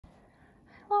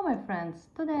Hello my friends,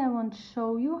 today I want to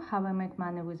show you how I make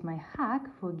money with my hack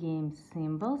for game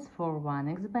Thimbles for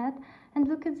 1xbet. And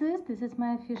look at this is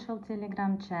my official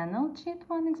Telegram channel, Cheat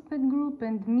 1xbet group,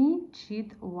 and me,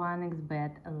 Cheat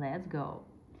 1xbet. Let's go.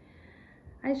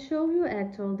 I show you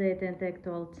actual date and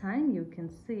actual time, you can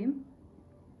see.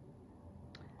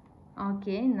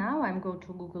 Okay, now I'm go to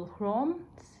Google Chrome,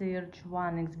 search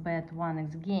 1xbet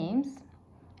 1x games.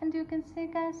 And you can see,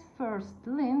 guys, first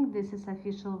link, this is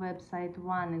official website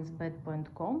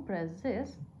 1xbet.com, press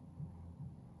this.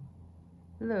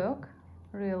 Look,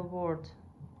 real world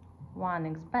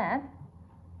 1xbet.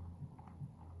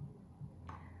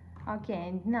 Okay,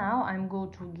 and now I'm go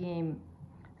to game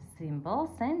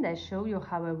Thimbles and I show you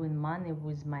how I win money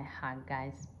with my hack,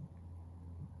 guys.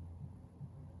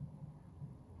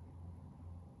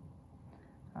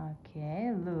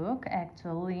 Okay, look,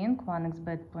 actual link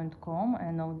 1xbet.com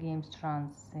and all games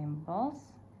trans Thimbles.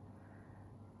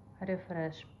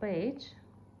 Refresh page.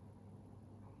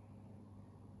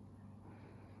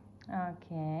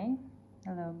 Okay,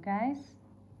 look, guys,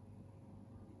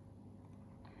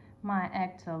 my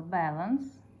actual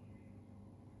balance.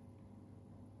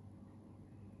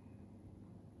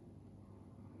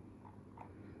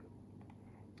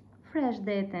 Fresh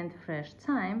date and fresh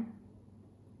time.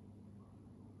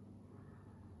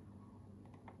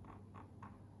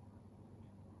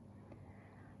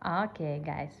 Okay,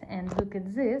 guys, and look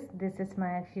at this is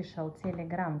my official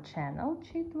Telegram channel,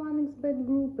 Cheat 1xbet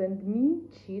group, and me,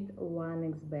 Cheat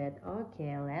 1xbet.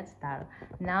 Okay, let's start.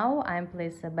 Now I'm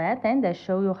place a bet and I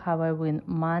show you how I win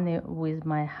money with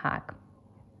my hack.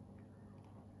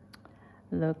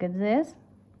 Look at this.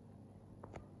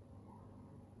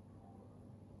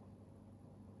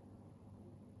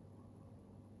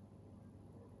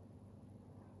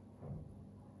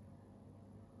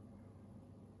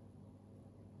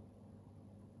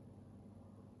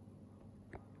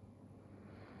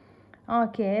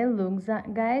 Okay, look,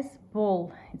 guys,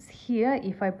 ball, it's here.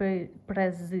 If I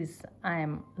press this,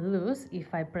 I'm lose.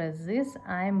 If I press this,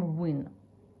 I'm win.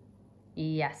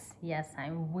 Yes,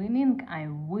 I'm winning. I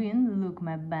win. Look,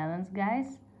 my balance,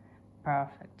 guys.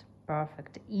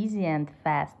 Perfect. Easy and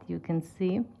fast. You can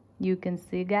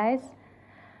see, guys.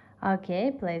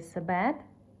 Okay, place a bet.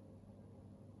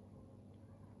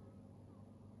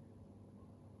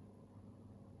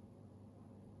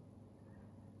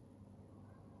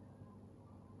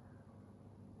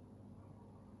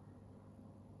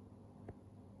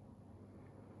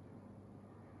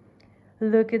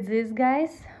 Look at this,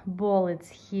 guys, ball, it's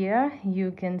here,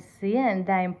 you can see, and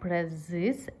I press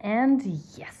this, and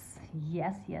yes,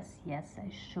 I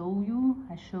show you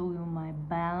my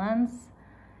balance.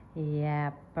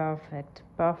 Yeah, perfect,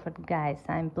 guys.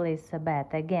 I'm place a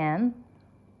bet again.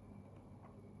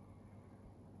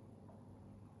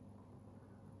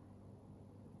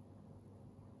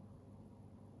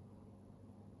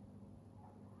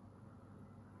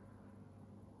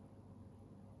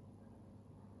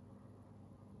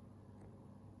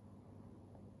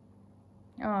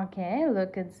 Okay,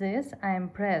 look at this. I'm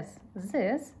press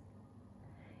this.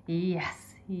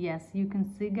 Yes, you can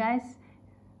see, guys.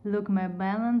 Look, my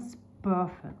balance,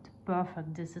 perfect.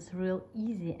 This is real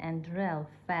easy and real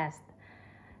fast.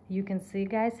 You can see,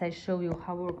 guys, I show you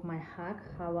how work my hack,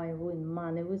 how I win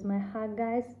money with my hack,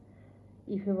 guys.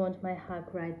 If you want my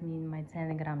hack, write me in my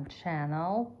Telegram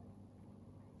channel.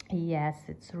 Yes,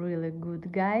 it's really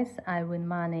good, guys. I win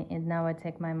money and now I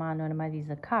take my money on my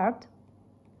Visa card.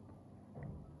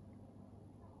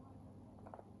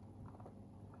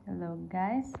 Look,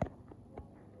 guys,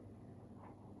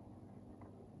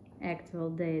 actual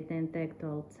date and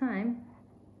actual time.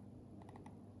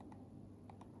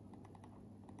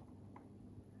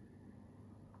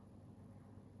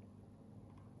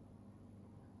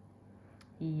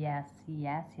 Yes,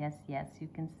 you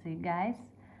can see, guys,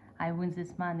 I win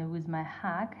this money with my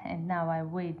hack and now I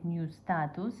wait new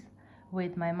status,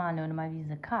 wait my money on my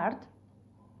Visa card.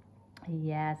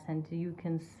 Yes, and you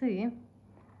can see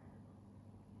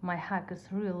my hack is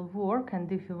real work,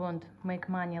 and if you want to make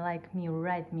money like me,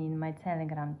 write me in my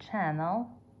Telegram channel.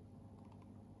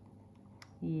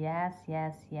 Yes,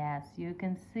 you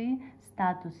can see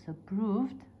status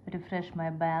approved. Refresh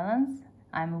my balance.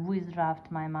 I'm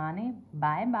withdraft my money.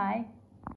 Bye.